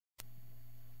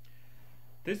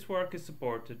This work is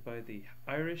supported by the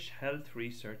Irish Health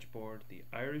Research Board, the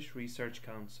Irish Research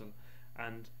Council,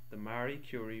 and the Marie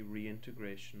Curie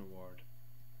Reintegration Award.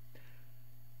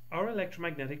 Our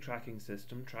electromagnetic tracking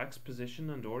system tracks position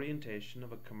and orientation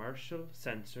of a commercial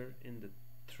sensor in the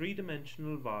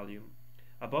three-dimensional volume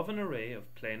above an array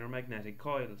of planar magnetic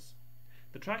coils.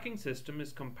 The tracking system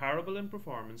is comparable in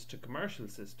performance to commercial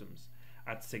systems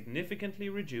at significantly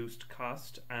reduced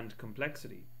cost and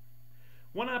complexity.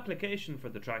 One application for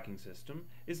the tracking system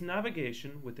is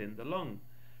navigation within the lung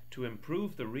to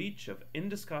improve the reach of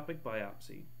endoscopic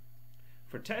biopsy.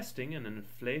 For testing, an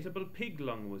inflatable pig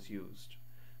lung was used.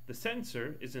 The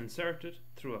sensor is inserted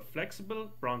through a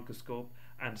flexible bronchoscope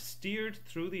and steered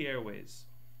through the airways.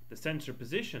 The sensor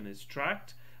position is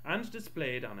tracked and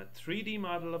displayed on a 3D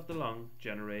model of the lung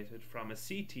generated from a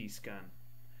CT scan.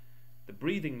 The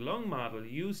breathing lung model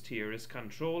used here is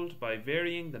controlled by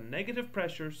varying the negative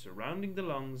pressure surrounding the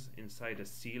lungs inside a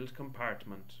sealed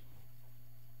compartment.